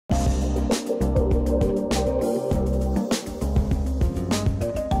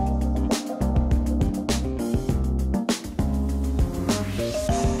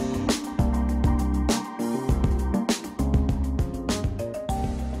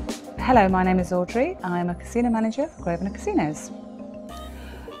Hello, my name is Audrey. I'm a casino manager for Grosvenor Casinos.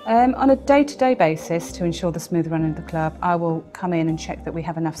 On a day-to-day basis, to ensure the smooth running of the club, I will come in and check that we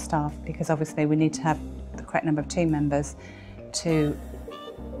have enough staff, because obviously we need to have the correct number of team members to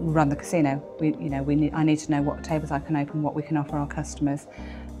run the casino. I need to know what tables I can open, what we can offer our customers.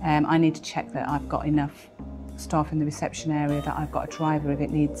 I need to check that I've got enough staff in the reception area, that I've got a driver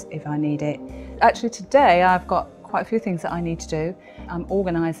if I need it. Actually today I've got quite a few things that I need to do. I'm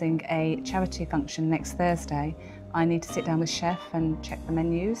organising a charity function next Thursday. I need to sit down with Chef and check the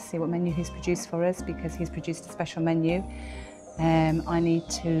menus, see what menu he's produced for us, because he's produced a special menu. I need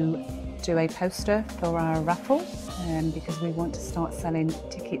to do a poster for our raffle because we want to start selling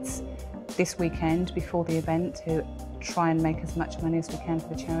tickets this weekend before the event to try and make as much money as we can for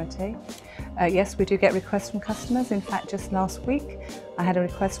the charity. Yes, we do get requests from customers. In fact, just last week I had a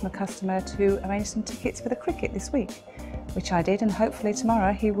request from a customer to arrange some tickets for the cricket this week, which I did, and hopefully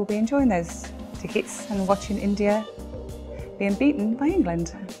tomorrow he will be enjoying those tickets and watching India being beaten by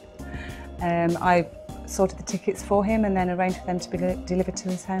England. I sorted the tickets for him and then arranged for them to be delivered to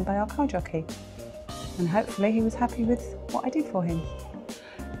his home by our car jockey. And hopefully he was happy with what I did for him.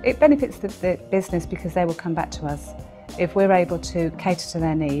 It benefits the business because they will come back to us. If we're able to cater to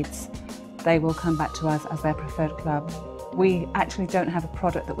their needs, they will come back to us as their preferred club. We actually don't have a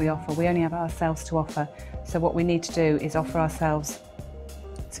product that we offer, we only have ourselves to offer. So what we need to do is offer ourselves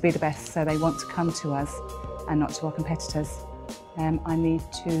to be the best, so they want to come to us and not to our competitors. I need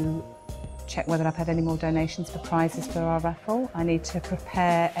to check whether I've had any more donations for prizes for our raffle. I need to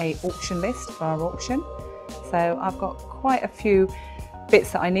prepare an auction list for our auction. So I've got quite a few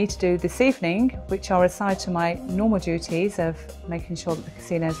bits that I need to do this evening, which are aside to my normal duties of making sure that the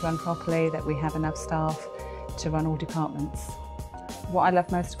casinos run properly, that we have enough staff to run all departments. What I love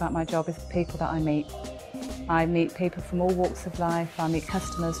most about my job is the people that I meet. I meet people from all walks of life, I meet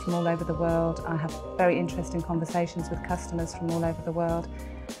customers from all over the world, I have very interesting conversations with customers from all over the world.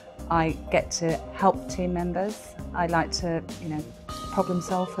 I get to help team members. I like to, problem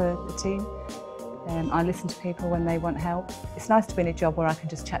solve for the team. I listen to people when they want help. It's nice to be in a job where I can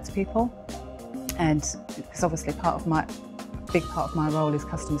just chat to people, and because obviously a big part of my role is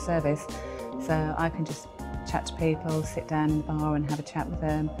customer service, so I can just chat to people, sit down in the bar and have a chat with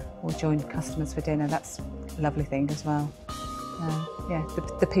them, or join customers for dinner. That's a lovely thing as well. Yeah,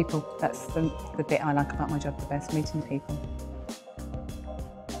 the people, that's the bit I like about my job the best, meeting people.